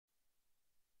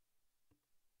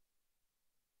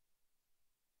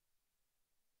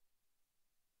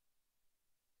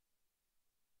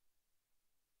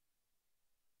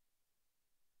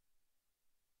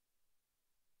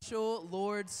special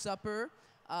Lord's Supper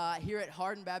here at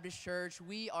Hardin Baptist Church.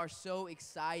 We are so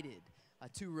excited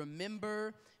to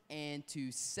remember and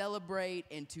to celebrate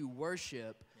and to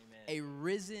worship a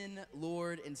risen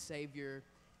Lord and Savior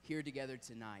here together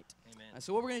tonight.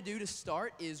 So what we're going to do to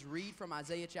start is read from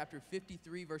Isaiah chapter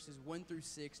 53, verses 1 through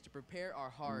 6 to prepare our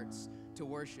hearts to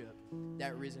worship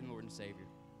that risen Lord and Savior.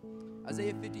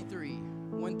 Isaiah 53,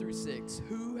 1 through 6.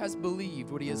 Who has believed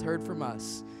what he has heard from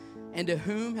us? And to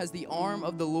whom has the arm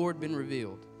of the Lord been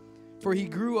revealed? For he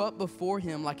grew up before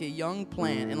him like a young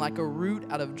plant and like a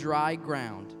root out of dry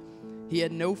ground. He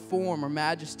had no form or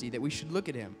majesty that we should look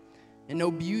at him, and no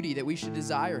beauty that we should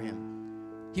desire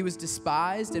him. He was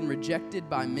despised and rejected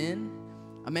by men,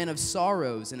 a man of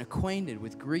sorrows and acquainted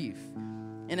with grief.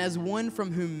 And as one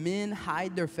from whom men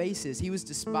hide their faces, he was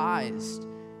despised,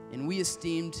 and we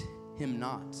esteemed him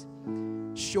not.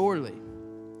 Surely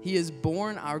he has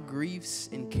borne our griefs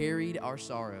and carried our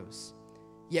sorrows.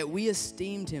 Yet we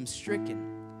esteemed him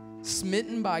stricken,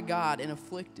 smitten by God, and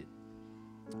afflicted.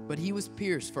 But he was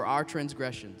pierced for our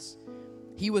transgressions.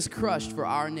 He was crushed for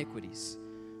our iniquities.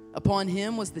 Upon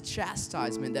him was the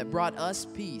chastisement that brought us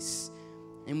peace,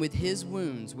 and with his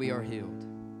wounds we are healed.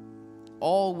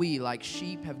 All we like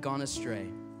sheep have gone astray.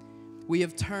 We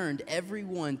have turned every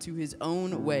one to his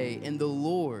own way, and the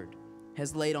Lord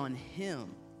has laid on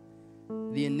him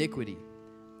the iniquity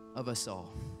of us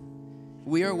all.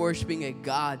 We are worshiping a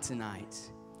God tonight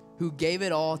who gave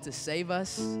it all to save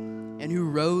us and who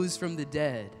rose from the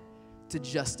dead to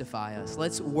justify us.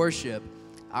 Let's worship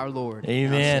our Lord.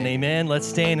 Amen, amen. Let's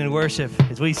stand and worship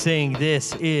as we sing,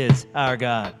 "This is our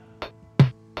God."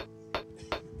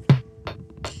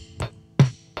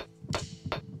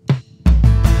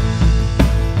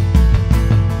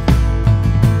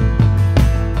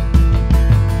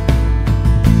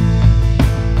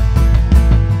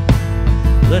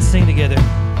 Let's sing together.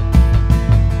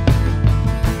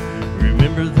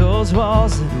 Remember those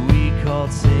walls that we called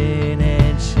sin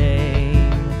and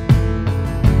shame.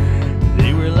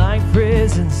 They were like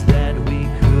prisons that we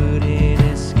couldn't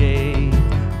escape.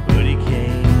 But he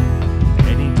came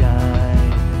and he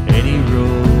died and he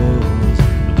rose.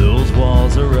 Those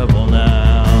walls are rebel now.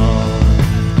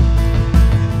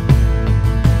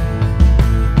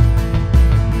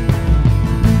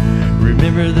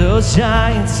 Remember those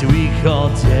giants we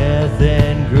called death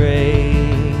and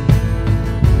grave.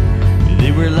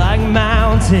 They were like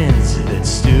mountains that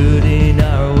stood in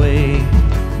our way.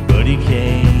 But he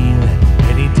came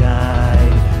and he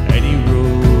died and he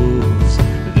rose.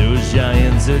 Those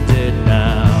giants are dead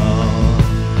now.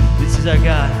 This is our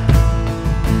God.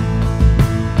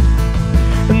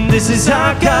 And this is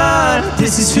our God.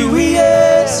 This is who he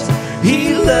is.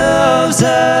 He loves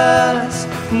us.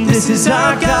 This is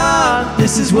our God,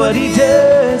 this is what he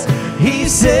does. He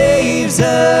saves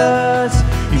us.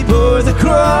 He bore the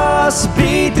cross,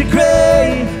 beat the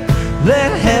grave.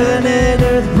 Let heaven and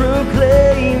earth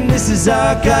proclaim. This is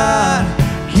our God,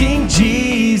 King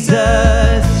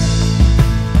Jesus.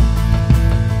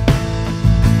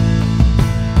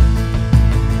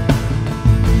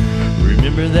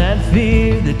 Remember that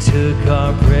fear that took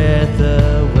our breath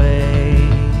away.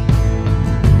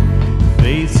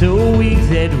 Faith so weak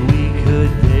that we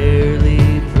could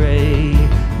barely pray,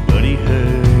 but he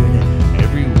heard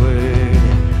every word,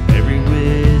 every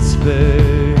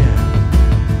whisper.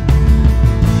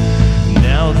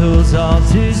 Now those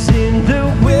altars in the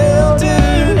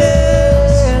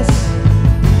wilderness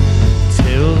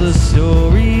tell the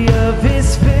story of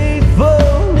his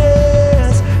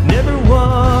faithfulness. Never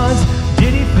once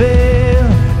did he fail,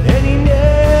 and he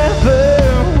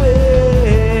never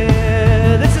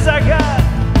will. This is our God.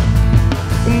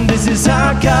 This is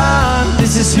our God,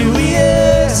 this is who he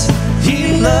is.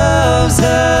 He loves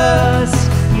us.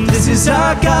 This is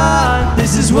our God,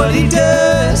 this is what he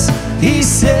does. He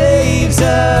saves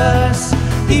us.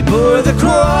 He bore the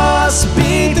cross,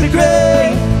 beat the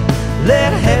grave.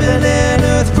 Let heaven and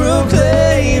earth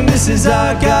proclaim. This is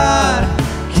our God,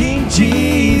 King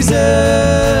Jesus.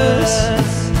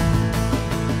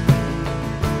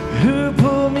 Who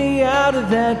pulled me out of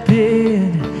that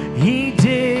pit? He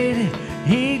did.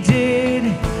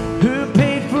 Who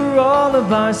paid for all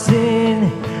of our sin?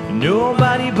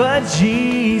 Nobody but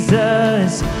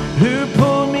Jesus. Who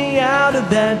pulled me out of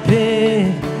that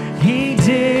pit? He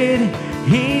did.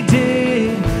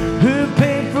 Who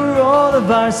paid for all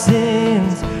of our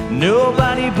sins?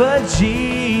 Nobody but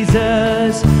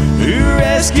Jesus. Who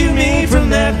rescued me from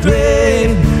that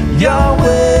grave?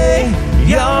 Yahweh.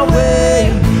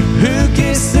 Who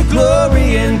gets the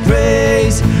glory and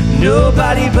praise?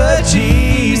 Nobody but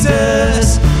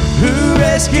Jesus. Who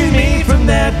rescued me from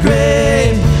that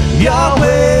grave?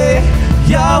 Yahweh.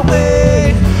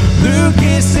 Yahweh, who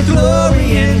gets the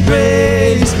glory and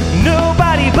praise.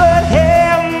 Nobody but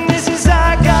Him. This is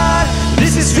our God.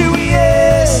 This is who He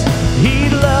is. He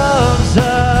loves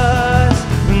us.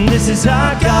 This is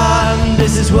our God.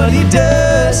 This is what He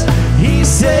does. He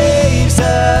saves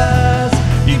us.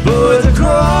 He bore the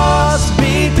cross,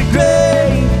 beat the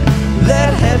grave.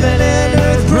 Let heaven and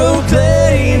earth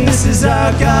proclaim. This is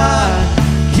our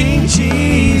God, King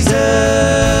Jesus.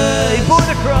 He bore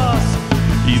the cross.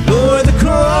 He bore the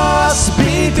cross,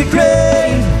 beat the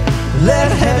grave.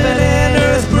 Let heaven and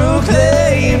earth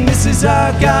proclaim. This is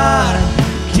our God,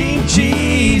 King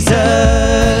Jesus.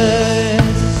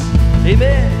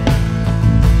 Amen.